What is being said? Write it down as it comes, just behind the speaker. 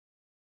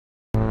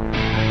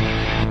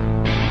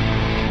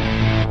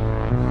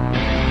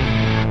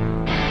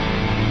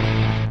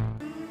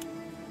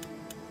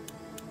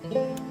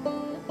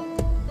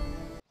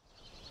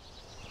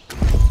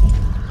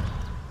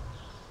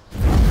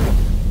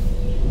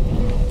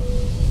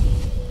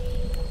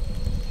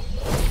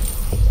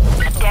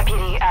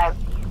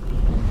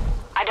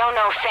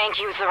know thank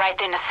you is the right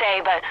thing to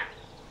say, but...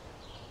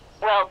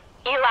 well,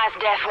 Eli's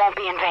death won't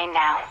be in vain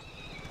now.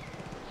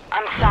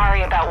 I'm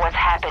sorry about what's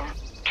happened,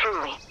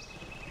 truly.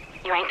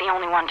 You ain't the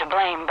only one to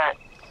blame, but...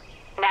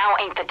 now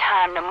ain't the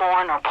time to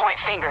mourn or point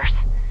fingers.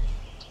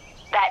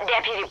 That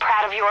Deputy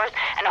Pratt of yours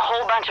and a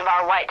whole bunch of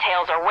our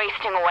whitetails are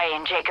wasting away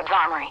in Jacob's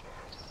armory.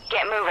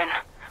 Get moving.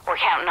 We're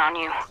counting on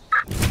you.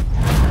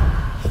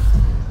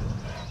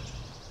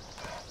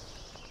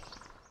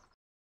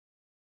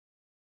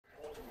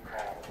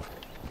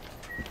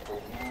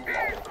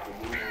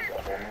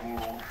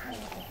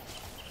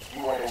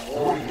 You are the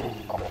warriors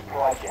of the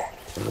project.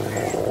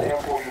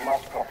 Therefore you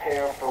must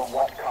prepare for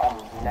what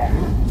comes next.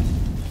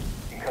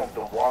 Because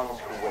the ones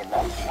who were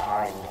left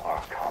behind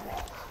are coming.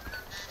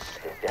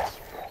 The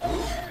desperate,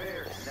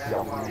 the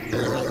selfish,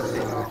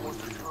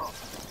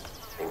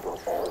 they will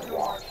all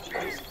want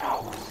what is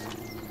ours,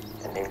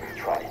 and they will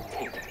try to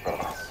take it from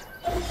us.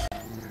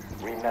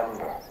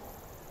 Remember,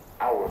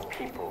 our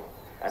people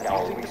and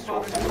our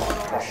resources are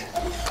precious.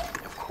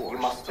 You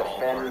must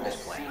defend the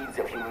seeds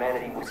of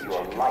humanity with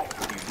your life.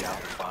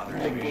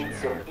 The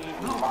gates of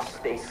Eden must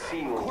stay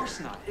sealed. Of course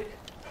not.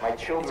 My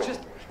children,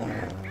 the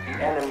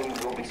enemy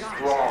will be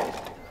strong.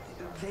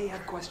 They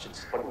have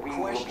questions. But we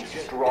will be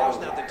Now's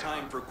strong. not the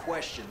time for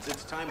questions.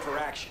 It's time for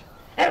action.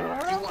 You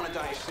want to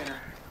die a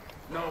sinner?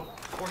 No,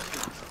 of course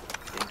not.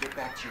 Then get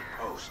back to your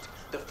post.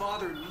 The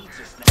Father needs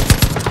us now.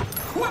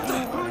 What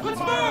the? Let's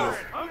move!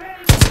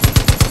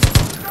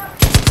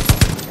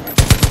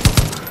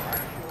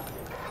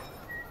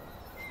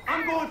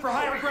 I'm going for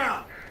higher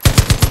ground.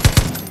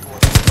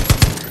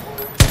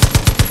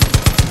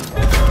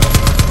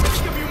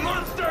 Think of you,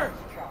 monster!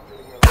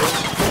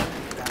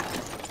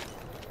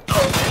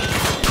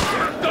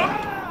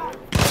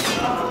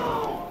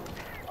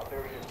 A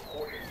very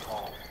important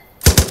call.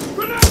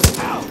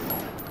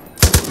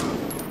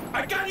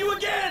 I got you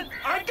again!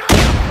 I got you!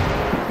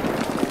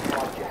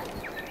 Project.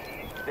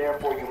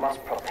 Therefore you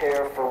must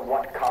prepare for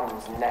what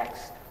comes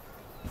next.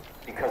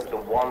 Because the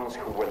ones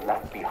who were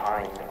left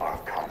behind are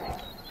coming.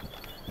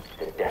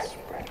 The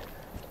desperate,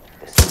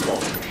 the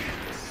selfish,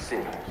 the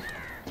sinners.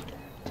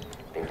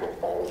 They will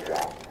all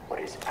want what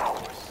is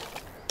ours.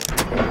 They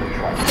will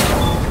try to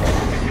stop us.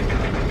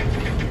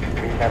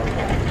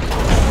 Remember,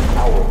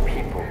 our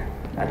people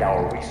and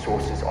our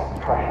resources are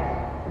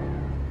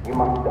precious. You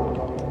must defend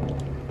them.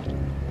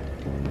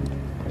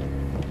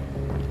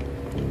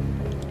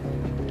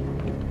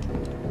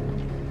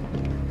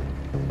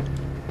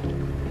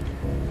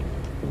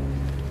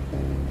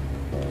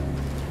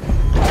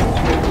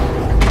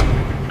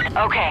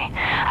 Okay,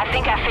 I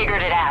think I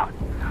figured it out.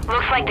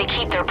 Looks like they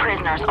keep their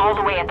prisoners all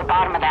the way at the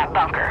bottom of that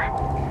bunker.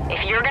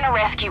 If you're gonna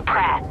rescue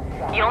Pratt,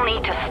 you'll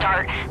need to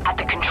start at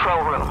the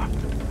control room.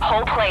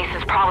 Whole place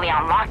is probably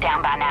on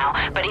lockdown by now,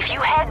 but if you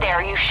head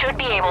there, you should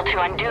be able to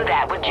undo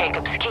that with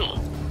Jacob's key.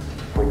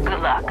 Good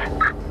luck.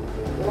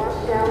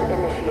 Lockdown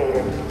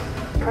initiated.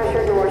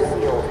 Pressure door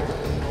sealed.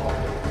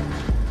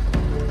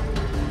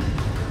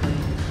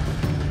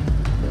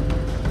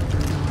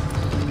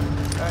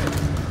 Hey,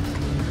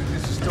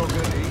 this is still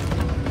good to eat.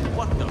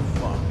 What the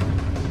fuck?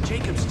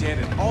 Jacob's dead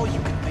and all you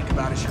can think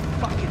about is your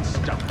fucking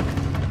stomach.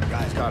 You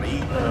guys gotta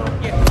eat now.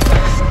 Yeah.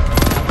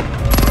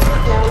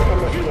 Lockdown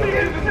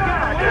initiated.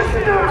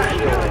 Pressure door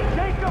sealed.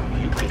 Jacob!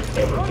 You can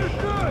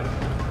understood!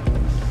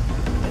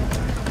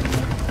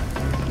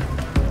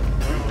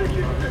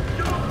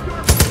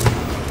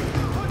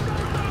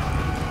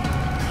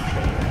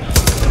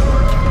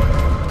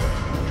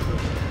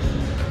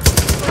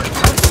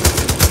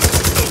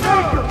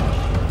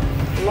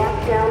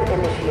 Lockdown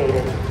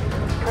initiated.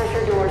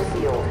 Pressure door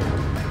sealed.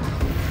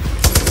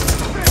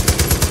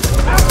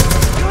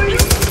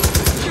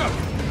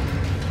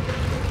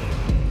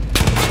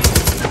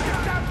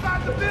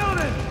 Outside the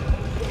building!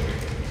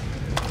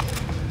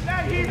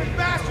 That heathen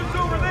bastard's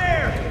over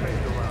there!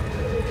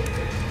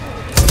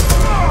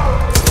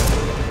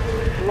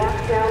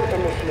 Lockdown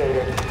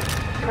initiated.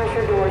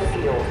 Pressure door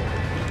sealed.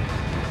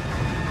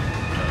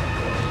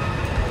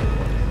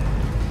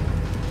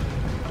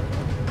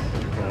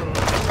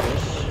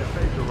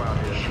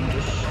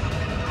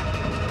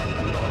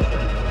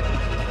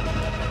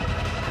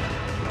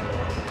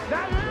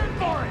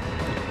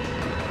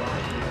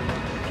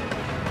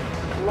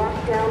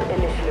 Lockdown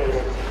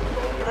initiated.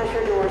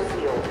 Pressure door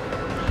sealed.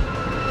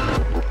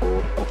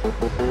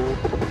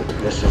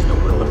 This is the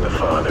will of the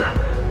Father.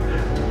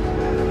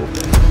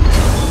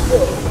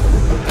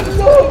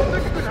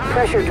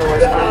 Pressure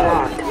doors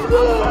unlocked.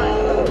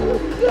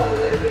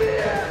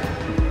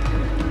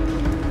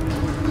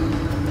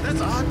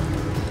 That's odd.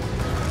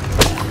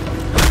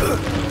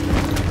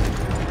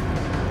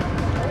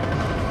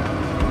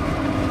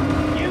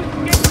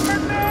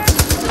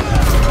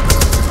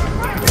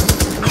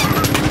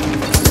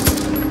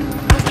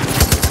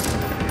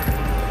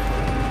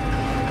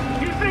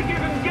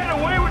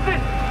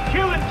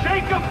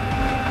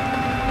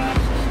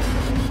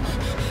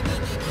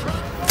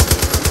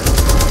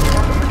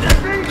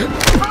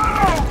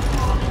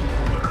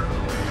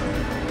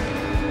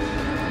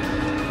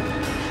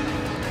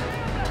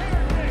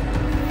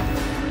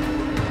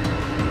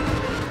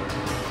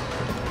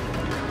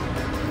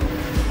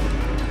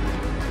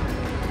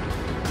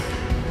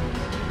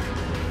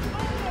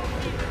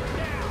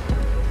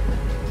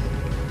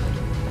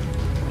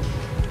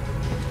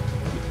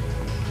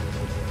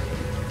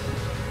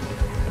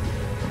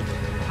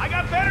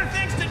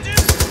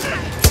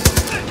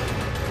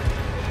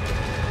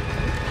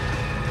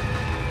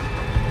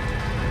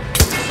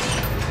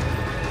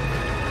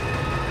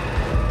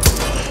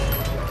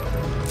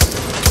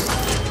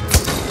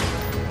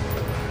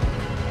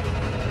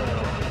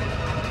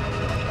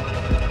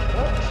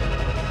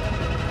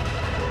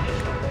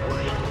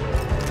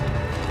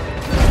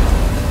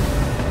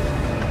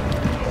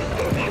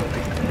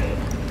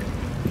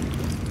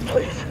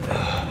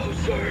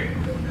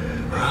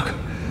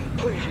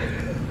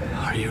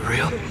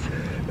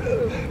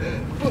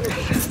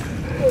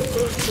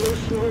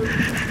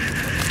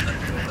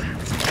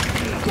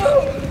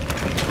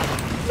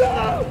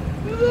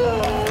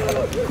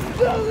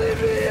 Don't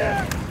leave me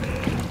here!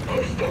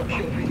 Please don't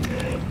kill me.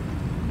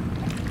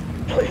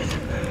 Please.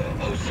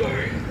 I'm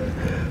sorry.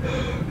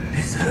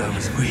 He said I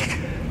was weak.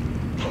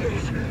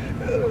 Please.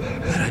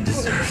 That I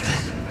deserved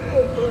it.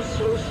 I'm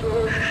so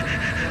sorry.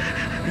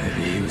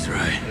 Maybe he was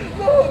right.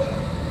 No!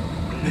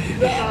 Maybe.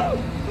 No!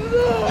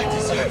 No! I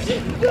deserved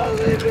it. Don't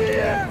leave me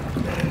here!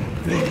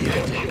 Maybe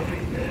I did.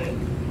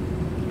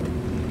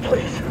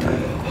 Please.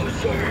 I'm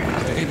sorry.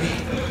 Maybe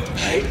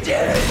I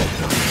did.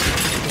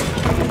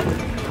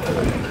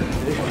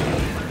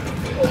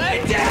 I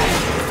did!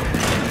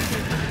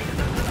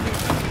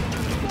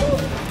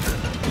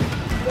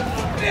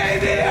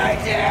 Maybe I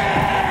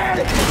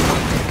did!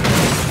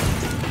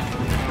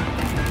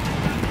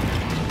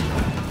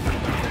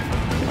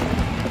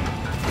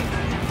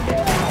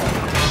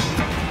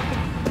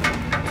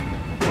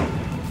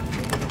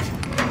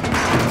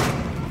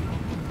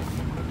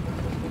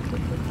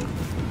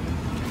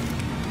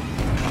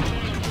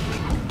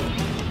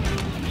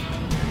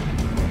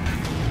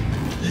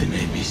 They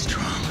made me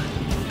strong.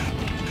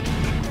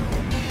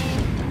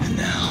 And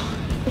now,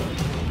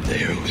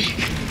 they are weak.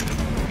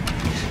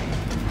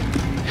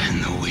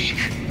 And the weak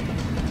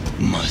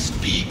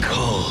must be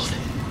cold.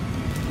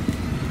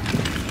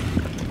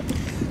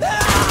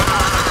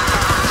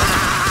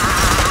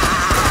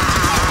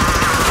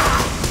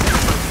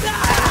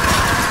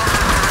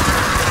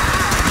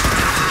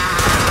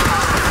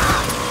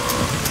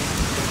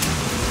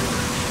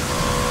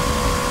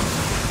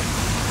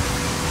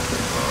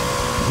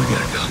 We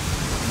gotta go.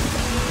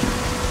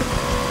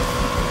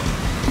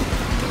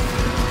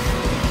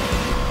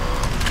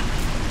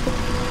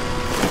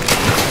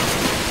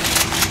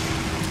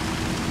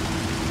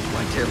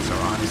 Whitetails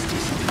are honest,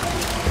 decent people.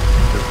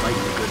 They're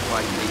fighting the good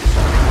fight and they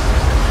destroy the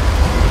system.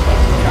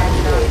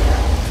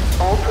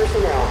 All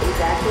personnel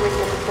evacuate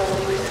the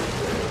facility.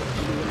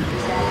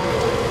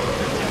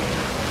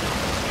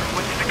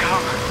 What's to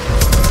come?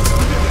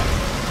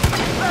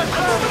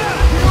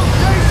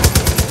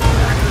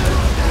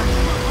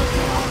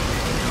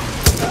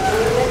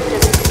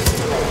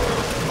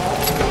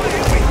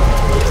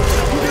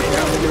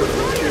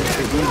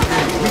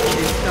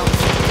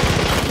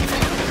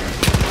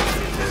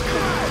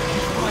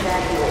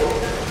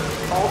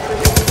 All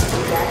personnel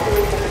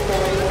evacuate the facility. All personnel evacuate the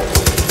facility.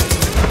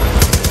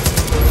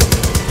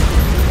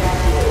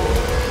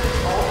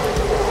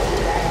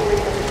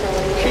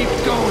 Keep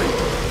going!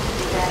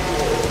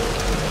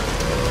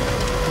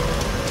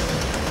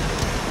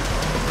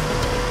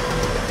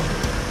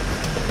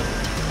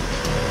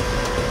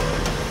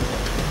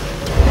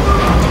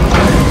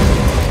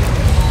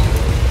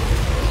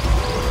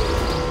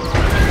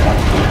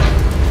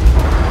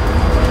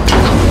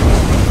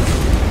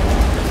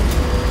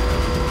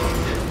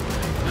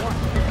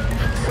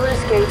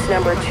 Sluice gates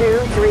number 2,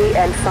 3,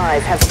 and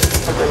 5 have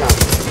opened up.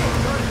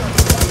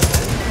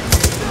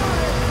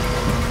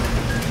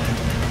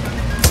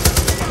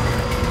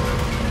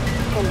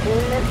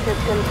 Containment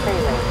system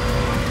failing.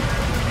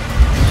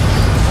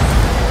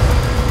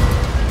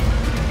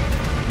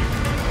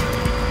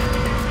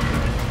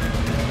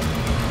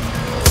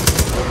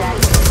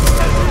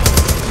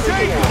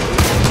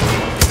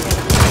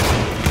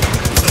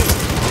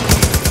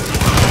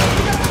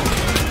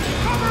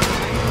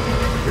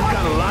 You've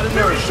got a lot of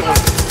nerve showing.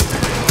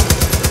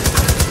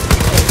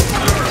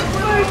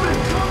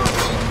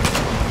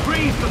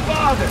 Freeze the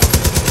father!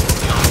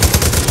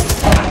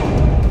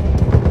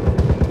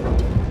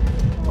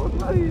 Oh,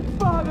 please,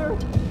 father!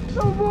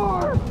 No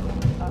more!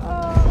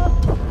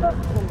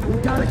 We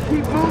gotta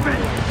keep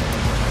moving!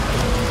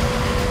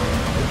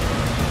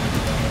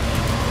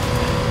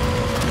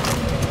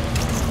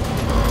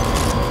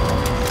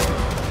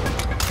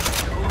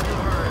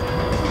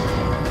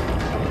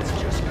 It's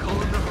just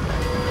calling the herd.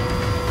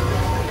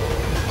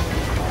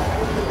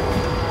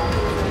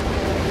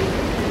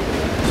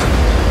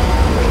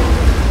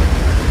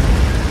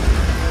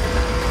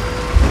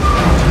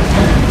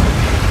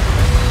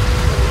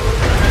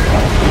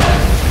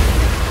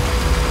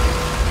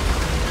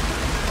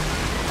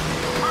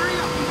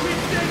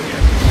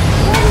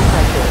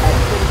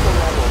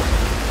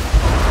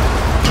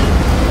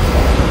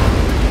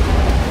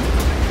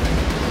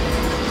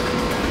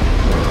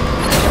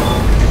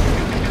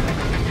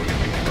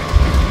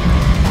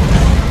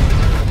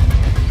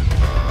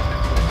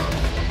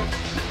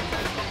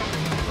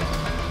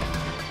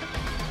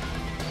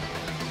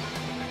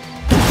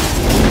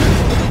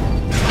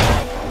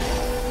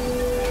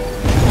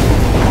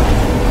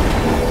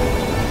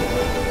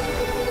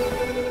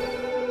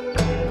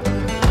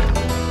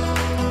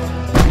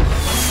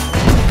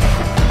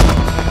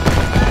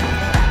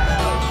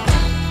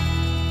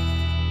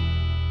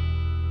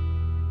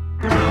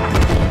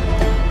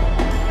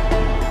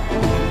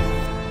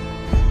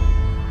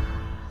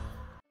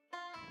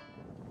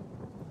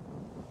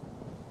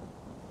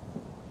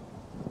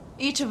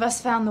 Each of us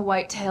found the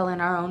whitetail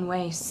in our own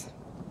ways.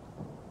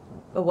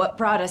 But what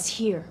brought us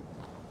here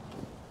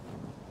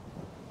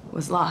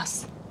was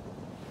loss.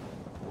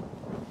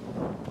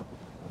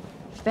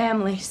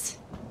 Families.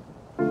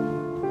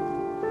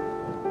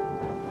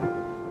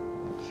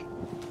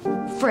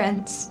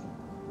 Friends.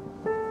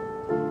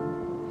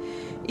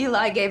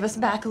 Eli gave us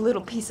back a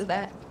little piece of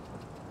that.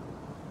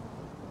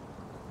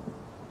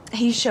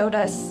 He showed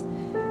us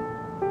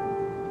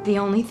the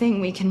only thing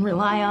we can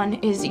rely on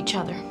is each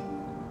other.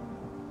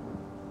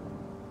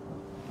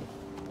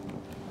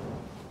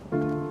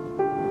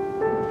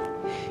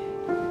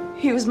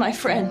 He was my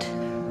friend.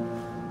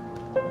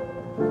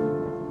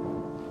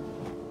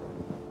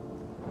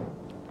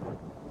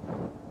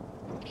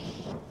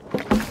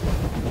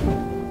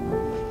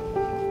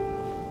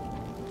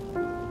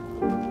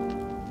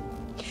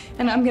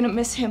 And I'm gonna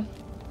miss him.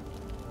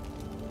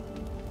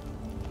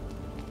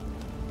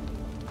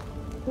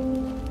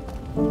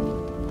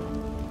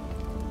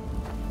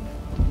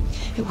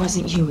 It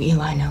wasn't you,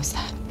 Eli knows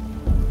that.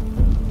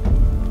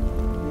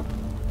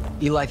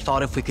 Eli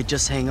thought if we could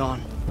just hang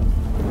on,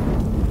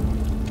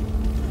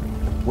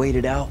 wait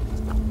it out,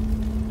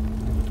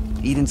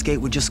 Eden's Gate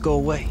would just go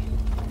away.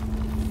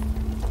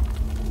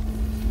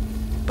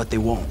 But they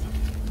won't.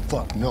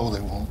 Fuck, no,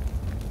 they won't.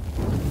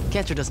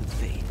 Cancer doesn't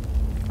fade.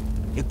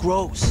 It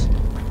grows.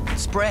 It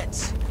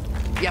spreads.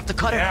 You have to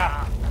cut it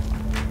out.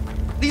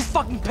 These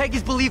fucking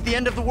peggies believe the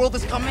end of the world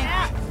is coming.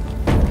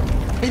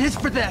 It is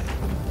for them.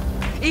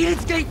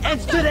 Eden's Gate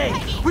ends today.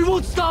 We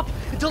won't stop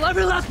until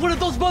every last one of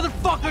those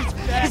motherfuckers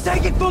is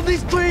hanging from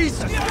these trees.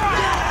 Come on!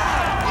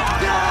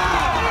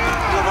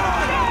 Come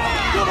on!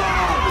 Come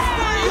on!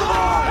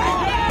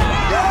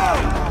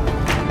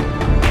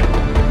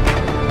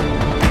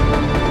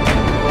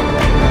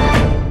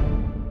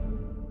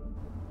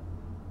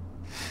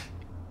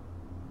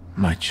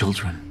 My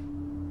children,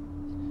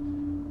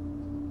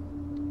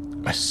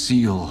 a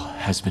seal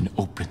has been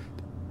opened.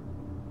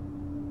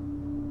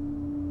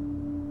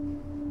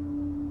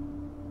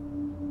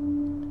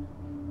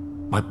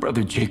 My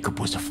brother Jacob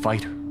was a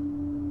fighter.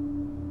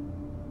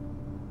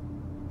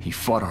 He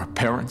fought our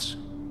parents.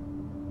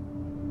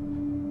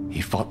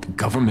 He fought the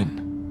government.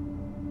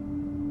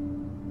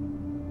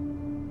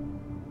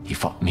 He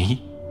fought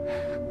me.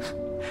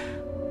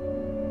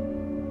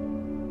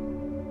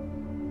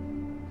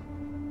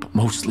 But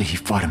mostly he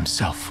fought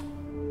himself.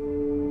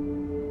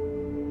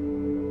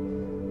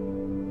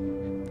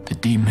 The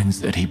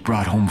demons that he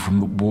brought home from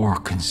the war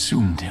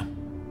consumed him.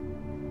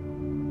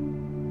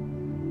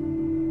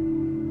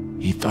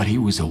 He thought he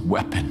was a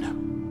weapon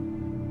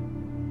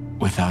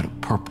without a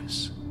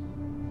purpose.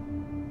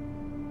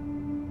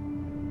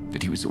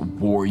 That he was a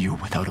warrior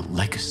without a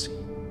legacy.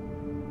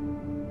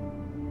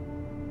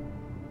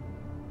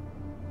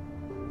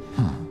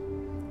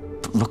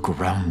 But look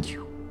around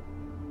you.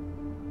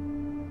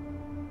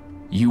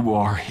 You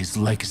are his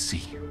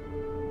legacy.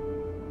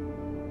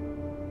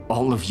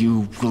 All of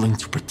you willing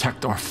to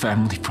protect our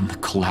family from the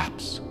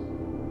collapse.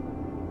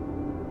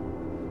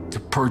 To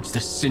purge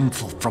the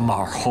sinful from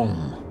our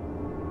home.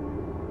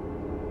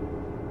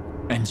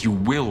 And you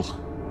will,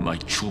 my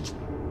children.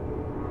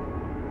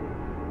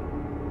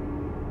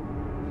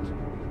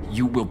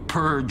 You will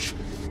purge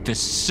the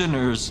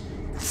sinners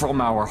from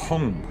our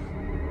home.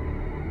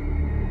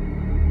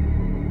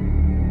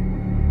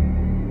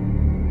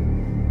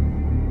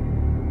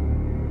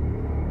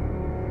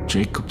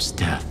 Jacob's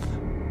death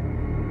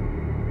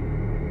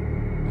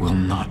will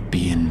not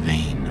be in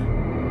vain.